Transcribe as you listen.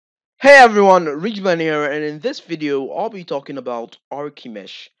Hey everyone, Rigiblend here, and in this video, I'll be talking about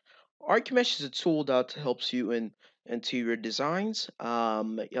Archimesh. Archimesh is a tool that helps you in interior designs.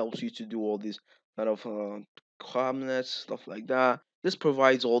 It helps you to do all this kind of cabinets, stuff like that. This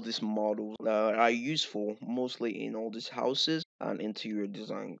provides all these models that are useful mostly in all these houses and interior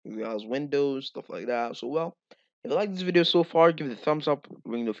design. It has windows, stuff like that. So, well, if you like this video so far, give it a thumbs up,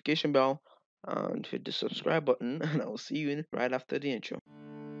 ring the notification bell, and hit the subscribe button, and I'll see you in right after the intro.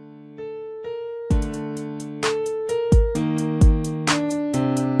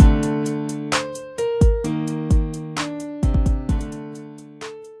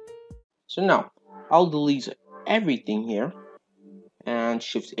 So now I'll delete everything here and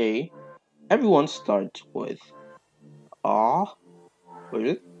shift A. Everyone starts with ah. Where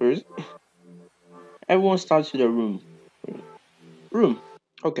is it? Where is it? Everyone starts with a room. Room.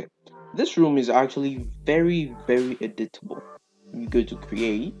 Okay. This room is actually very editable. You go to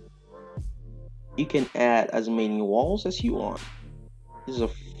create. You can add as many walls as you want. These are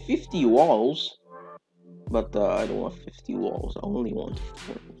 50 walls, but I don't want 50 walls. I only want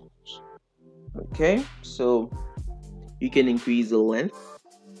 4 walls. Okay, so you can increase the length.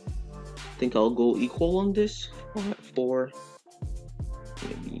 I think I'll go equal on this for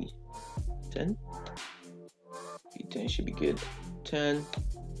maybe 10. Maybe 10 should be good. 10.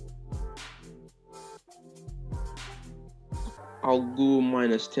 I'll go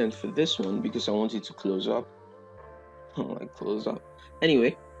minus 10 for this one because I want it to close up. Like close up.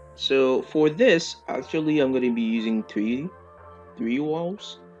 Anyway, so for this, actually, I'm going to be using three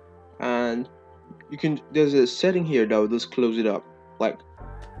walls, and there's a setting here that will just close it up, like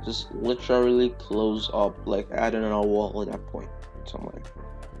just literally close up, like adding a wall at that point. So I'm like,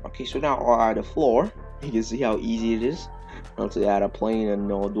 okay, so now I'll add a floor. You can see how easy it is. Now to add a plane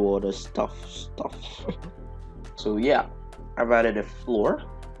and I'll do all the stuff. So yeah, I've added a floor,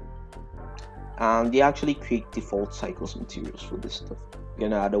 and they actually create default cycles materials for this stuff. You're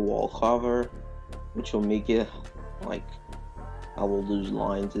gonna add a wall cover, which will make it like I will lose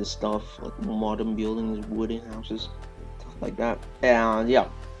lines and stuff, like modern buildings, wooden houses, stuff like that. And yeah,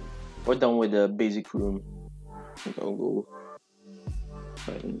 we're done with the basic room. I think I'll go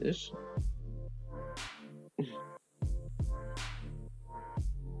right in this.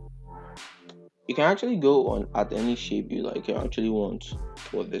 You can actually go on at any shape you like. You actually want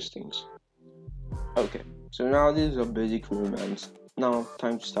for these things. Okay, so now this is a basic room, and now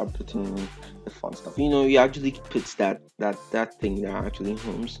time to start putting in the fun stuff. You know, you actually puts that thing that actually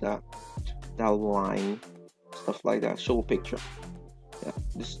homes that line, stuff like that. Show a picture. Yeah,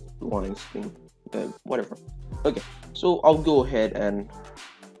 this lines thing, whatever. Okay, so I'll go ahead and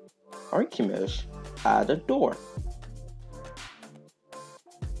Archimesh add a door.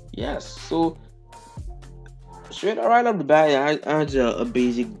 Yes, so straight right off the bat, it adds a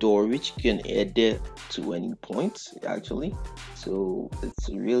basic door which you can edit to any point actually. So it's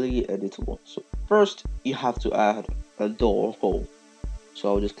really editable. So first you have to add a door hole. So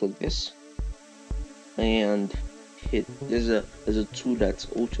I'll just click this and hit. There's a tool that's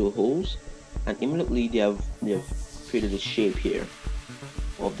auto holes, and immediately they have created a shape here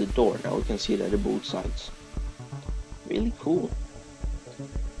of the door. Now we can see that on both sides. Really cool.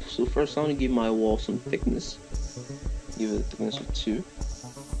 So first I'm gonna give my wall some thickness. Give it a thickness of 2.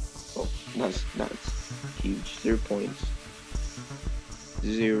 Oh, that's huge.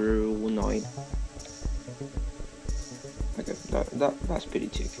 0.09. Okay, that's pretty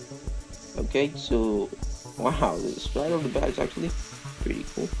thick. Okay, so wow, this right off the bat is actually pretty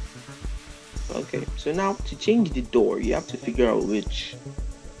cool. Okay, so now to change the door, you have to figure out which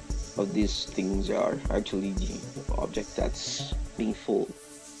of these things are actually the object that's being full.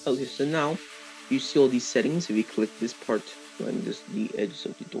 Okay, so now you see all these settings. If you click this part and just the edges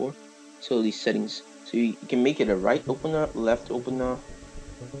of the door, so these settings, so you can make it a right opener, left opener,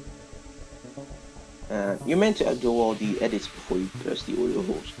 and you're meant to do all the edits before you press the auto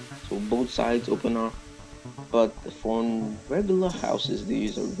holes. So both sides opener, but for regular houses they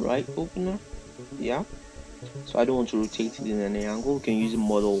use a right opener. Yeah, so I don't want to rotate it in any angle. You can use a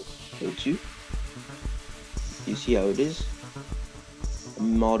model O2. You see how it is?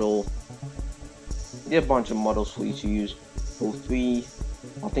 Model. There are a bunch of models for you to use. O3.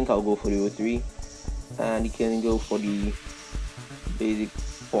 I think I'll go for the O3, and you can go for the basic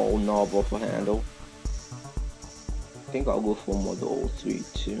ball knob of a handle. I think I'll go for model O3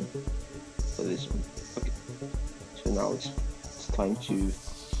 too for this one. Okay, so now it's time to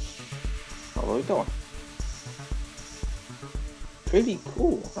follow it on. Pretty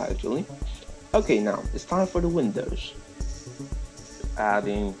cool actually. Okay, now it's time for the windows.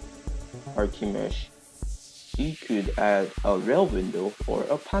 Adding Archimesh you could add a rail window or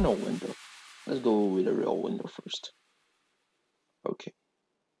a panel window. Let's go with a rail window first. Okay.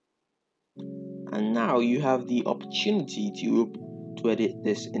 And now you have the opportunity to edit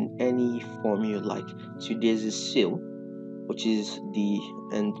this in any form you like. So there's a seal, which is the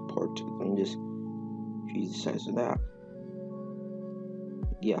end part. And just increase the size of that.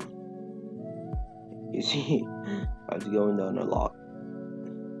 Yeah. You see, it's going down a lot.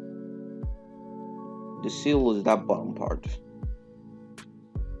 The seal is that bottom part.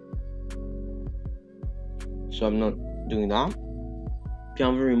 So I'm not doing that. You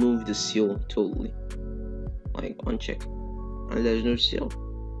can remove the seal totally. Like uncheck. And there's no seal.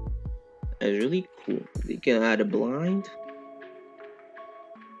 That's really cool. You can add a blind,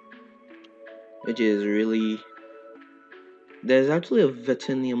 which is really, there's actually a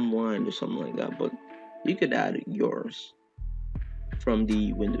Vetinium blind or something like that, but you could add yours from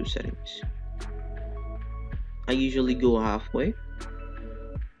the window settings. I usually go halfway.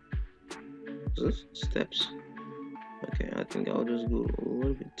 Steps. Okay, I think I'll just go a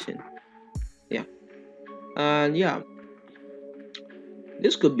little bit thin. Yeah. And yeah,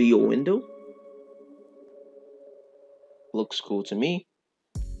 this could be a window. Looks cool to me.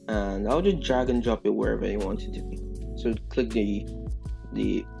 And I'll just drag and drop it wherever you want it to be. So click the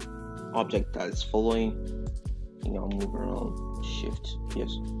object that is following. I think I'll move around. Shift,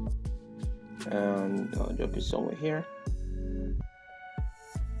 yes. And I'll drop it somewhere here.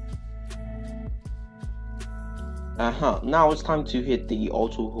 Now it's time to hit the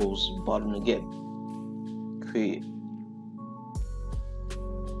auto host button again. Create.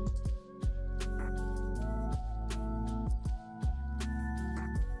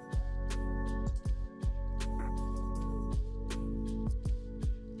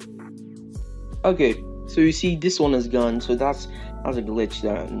 Okay, so you see this one is gone. So that's a glitch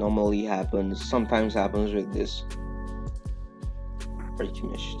that normally happens. Sometimes happens with this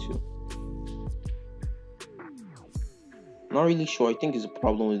Archimesh too. Not really sure. I think it's a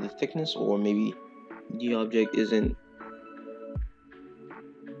problem with the thickness, or maybe the object isn't.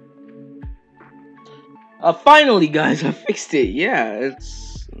 Finally, guys, I fixed it. Yeah,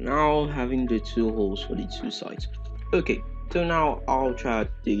 it's now having the two holes for the two sides. Okay, so now I'll try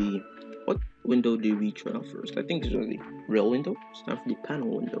the, what window do we try first? I think it's the rail window. It's not the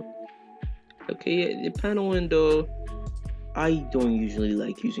panel window. Okay, the panel window, I don't usually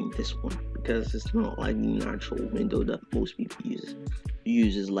like using this one because it's not like the natural window that most people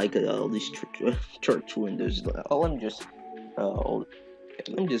uses like all these church windows. Let me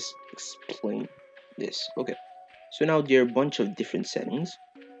just explain this. Okay, so now there are a bunch of different settings.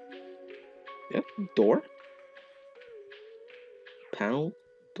 Yep, door, panel,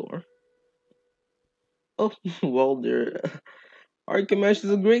 door. Oh, well, there. Archimesh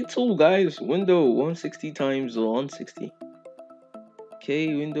is a great tool, guys. Window 160 times 160.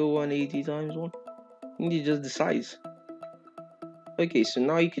 Okay, window 180 times 1. You need just the size. Okay, so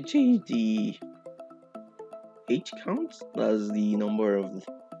now you can change the H count. That's the number of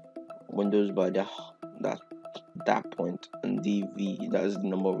windows by that point, and the V, that's the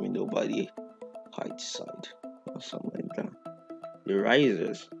number of window by the height side, or something like that. The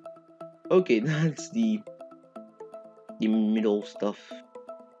risers. Okay, that's the middle stuff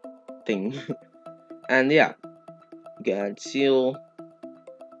thing. And yeah, you can add seal.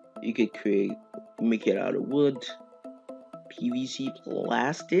 You could make it out of wood, PVC,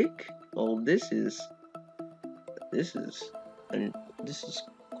 plastic. Oh, this is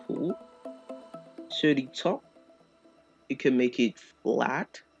cool. So the top, you can make it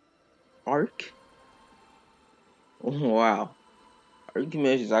flat, arc. Oh, wow,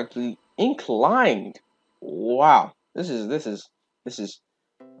 Archimesh is actually inclined. Wow, this is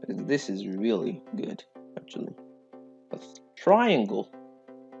really good, actually. A triangle.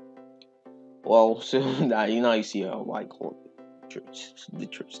 Well, so now you see how I call it the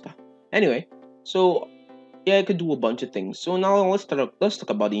church stuff. Anyway, so yeah, I could do a bunch of things. So now let's talk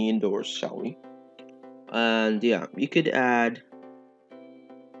about the indoors, shall we? And yeah, you could add.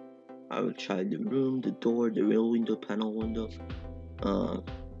 I will try the room, the door, the rail window, panel window.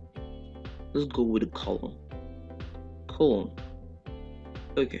 Let's go with a column. Column.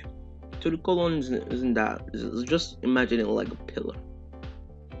 Okay. So the column isn't that. It's just imagine it like a pillar.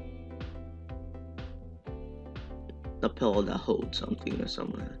 A pillar that holds something or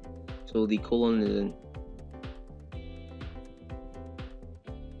something. So the colon isn't.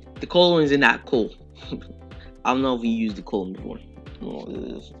 The colon isn't that cool. I don't know if we used the colon before. No,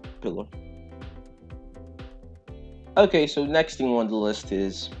 this is pillar. Okay, so next thing on the list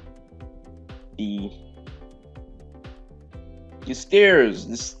is the stairs.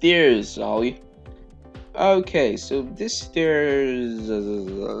 The stairs, Ollie. Okay, so this stairs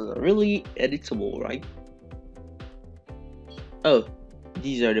really editable, right? Oh,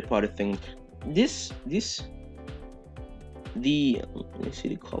 these are the part of things. This the let me see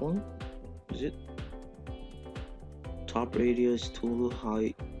the column. Is it top radius, total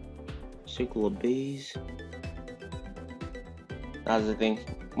height, circular base? That's the thing.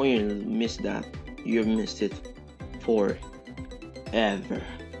 When you miss that, you've missed it forever.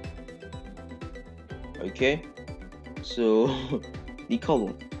 Okay, so the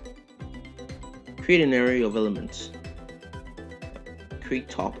column. Create an array of elements. Create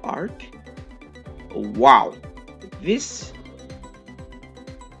top arc. Oh, wow, this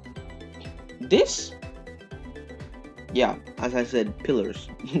yeah, as I said, pillars.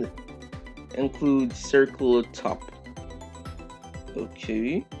 Include circular top.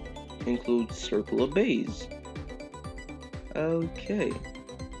 Okay, include circular base. Okay,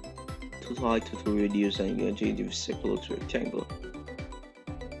 total height, total radius, and you're gonna change the circular to rectangle.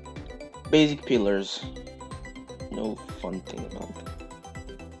 Basic pillars. No fun thing about that.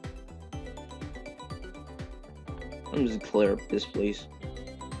 I'm just clear up this place.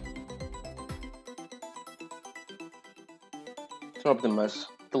 Throw up the mess.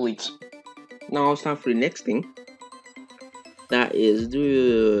 Delete. Now it's time for the next thing. That is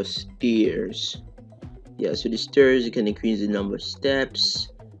the stairs. Yeah, so the stairs, you can increase the number of steps.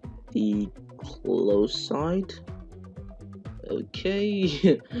 The close side.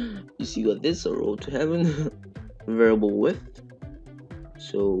 Okay. You see what this, a road to heaven. Variable width.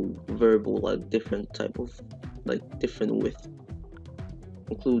 So variable like different type of different width.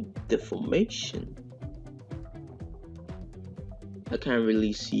 Include deformation. I can't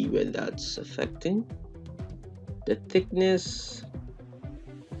really see where that's affecting. The thickness.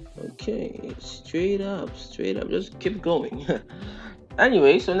 Okay, straight up, just keep going.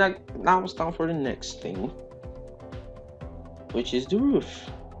 Anyway, so now it's time for the next thing, which is the roof.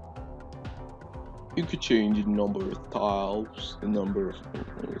 You could change the number of tiles, the number of,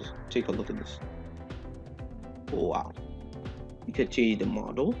 take a look at this. Oh, wow. You can change the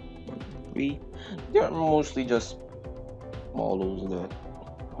model. 1, 3. They're mostly just models there.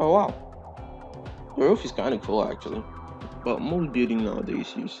 Oh wow, the roof is kind of cool actually, but most building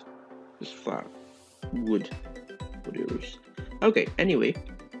nowadays use just flat wood for the roofs. Okay, anyway,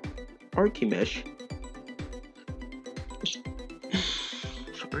 Archimesh.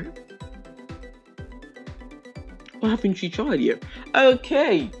 Sorry, what haven't you tried here?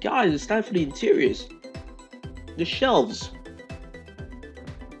 Okay, guys, it's time for the interiors. The shelves.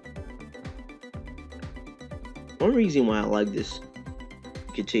 One reason why I like this,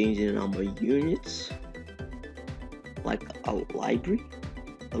 you can change the number of units, like a library.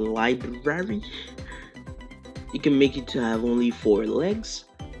 You can make it to have only 4 legs,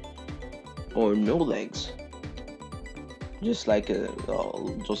 or no legs, just like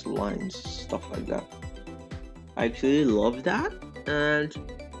just lines, stuff like that. I actually love that, and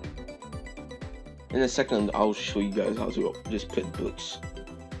in a second I'll show you guys how to just put books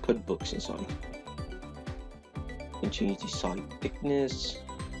inside. You can change the side thickness,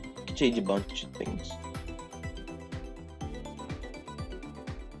 you can change a bunch of things.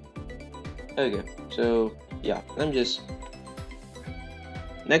 Okay, so yeah,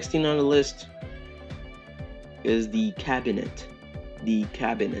 next thing on the list is the cabinet. The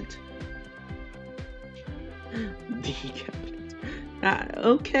cabinet.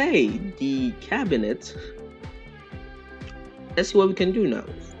 Okay, the cabinet. Let's see what we can do now.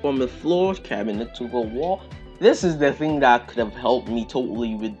 From a floor cabinet to a wall. This is the thing that could have helped me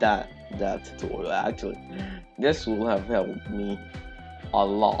totally with that tutorial. Actually, this will have helped me a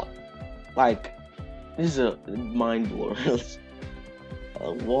lot. Like, this is a mind blower.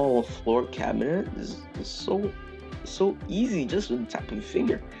 A wall floor cabinet is so easy just with the tap of your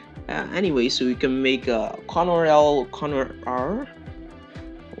finger. Anyway, so we can make a corner L, corner R.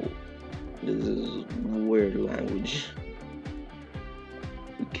 Oh, this is weird language.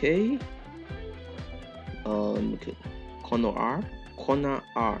 Okay. Okay. Corner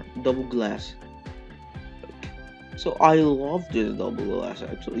R, double glass. Okay. So I love this double glass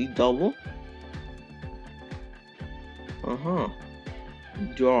actually. Double.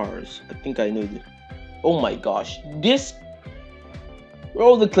 Jars. I think I know this. Oh my gosh, this.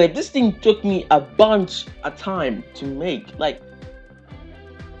 Roll the clip. This thing took me a bunch of time to make. Like,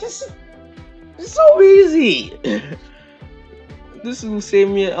 this is so easy. This will save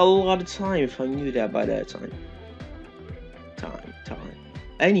me a lot of time if I knew that by that time.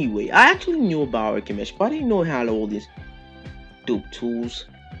 Anyway, I actually knew about Archimesh, but I didn't know how all these dope tools.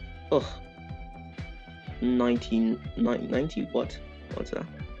 Ugh. 1990 what? What's that?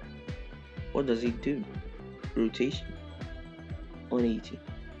 What does it do? rotation 180.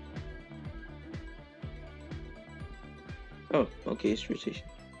 Oh, okay, it's rotation.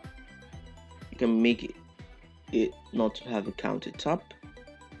 You can make it not to have a countertop.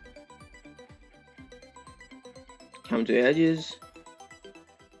 Counter edges,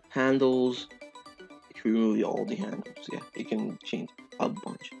 handles. You can remove all the handles. Yeah, you can change a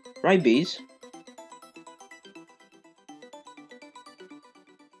bunch. Right base.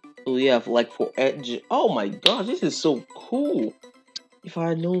 So yeah, like for edge. Oh my gosh, this is so cool. If I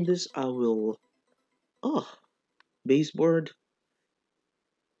had known this, I will. Oh, baseboard,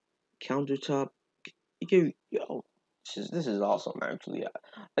 countertop. You can. Yo, this is awesome. Actually,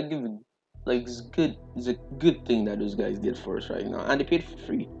 I give it like it's good. It's a good thing that those guys did for us right now, and they paid for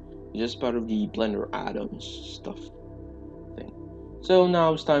free. It's just part of the Blender add-ons stuff thing. So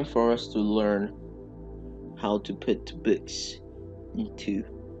now it's time for us to learn how to put books into.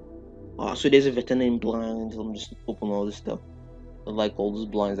 So there's a veterinary blind. Let me just open all this stuff. Like all those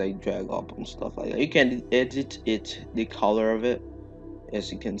blinds I drag up and stuff like that. You can edit it, the color of it.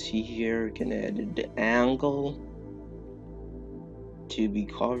 As you can see here, you can edit the angle to be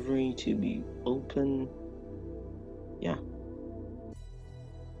covering, to be open. Yeah.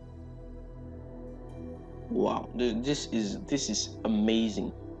 Wow, this is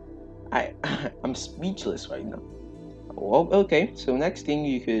amazing. I'm speechless right now. Well, okay. So next thing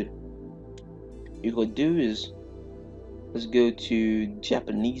you could do is let's go to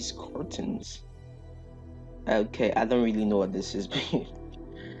Japanese curtains. Okay, I don't really know what this is.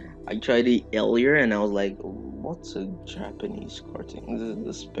 I tried it earlier and I was like, what's a Japanese curtain? This is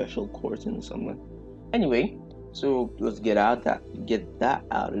a special curtain or something. Anyway, so let's get that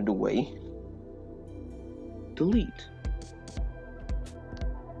out of the way. Delete.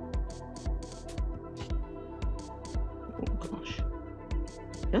 Oh gosh.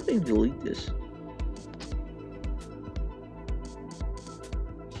 How do I delete this?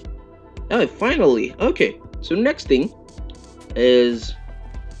 Oh, finally. Okay. So next thing is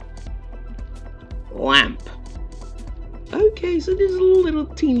lamp. Okay, so there's a little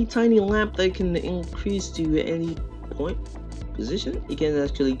teeny tiny lamp that can increase to any point position. You can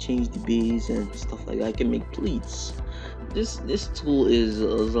actually change the base and stuff like that. I can make pleats. This tool is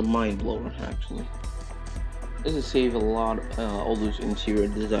a mind blower actually. This will save a lot all those interior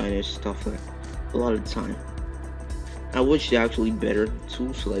designers stuff like a lot of time. I wish they actually better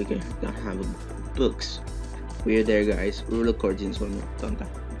tools so I can have books. We're there, guys. Roller curtains when we're done that.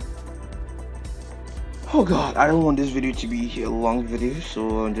 Oh god, I don't want this video to be a long video,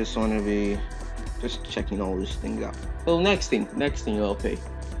 so I just want to be just checking all these things out. So next thing, okay.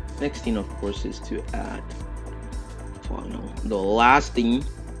 Next thing, of course, is to add final. The last thing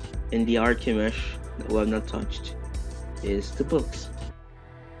in the Archimesh that we have not touched is the books.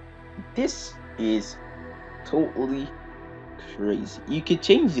 This is totally crazy. You can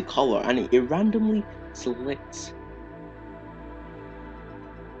change the color and it randomly selects.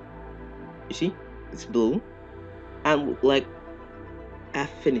 You see, it's blue and like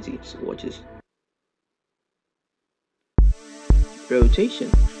affinity. So watch this. Rotation.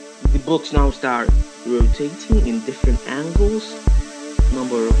 The books now start rotating in different angles.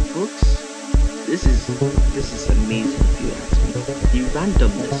 Number of books. This is amazing if you ask me. The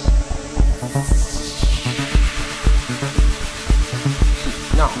randomness.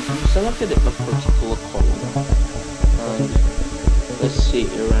 Now, you selected a particular color, and let's say a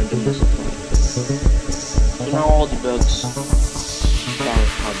randomness of 1. So now all the bugs start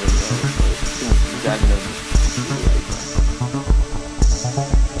having things diagonally.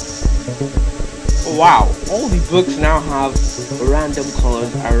 Wow, all the books now have random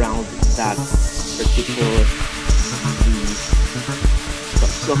colors around that particular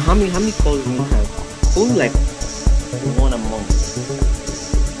stuff. So how many colors do we have? Only like one amongst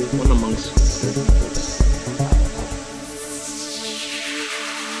 30 books.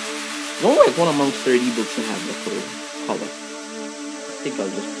 Only like one amongst 30 books that have the color. I think I'll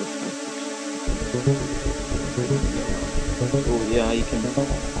just put 5 books. Oh yeah, you can make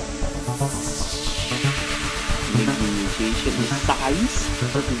the rotation, the size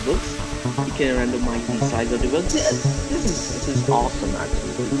of the books. You can randomize the size of the books. This is awesome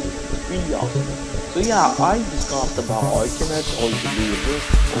actually. It's really awesome. So yeah, I discussed about Archimesh, all you can do with this,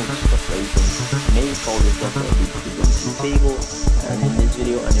 all the stuff that you can make, all the stuff that we put on the table, and in this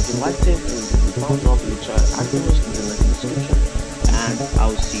video. And if you liked it, please give me a thumbs up. You try Archimesh, leave a link in the description, and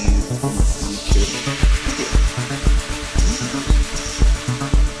I'll see you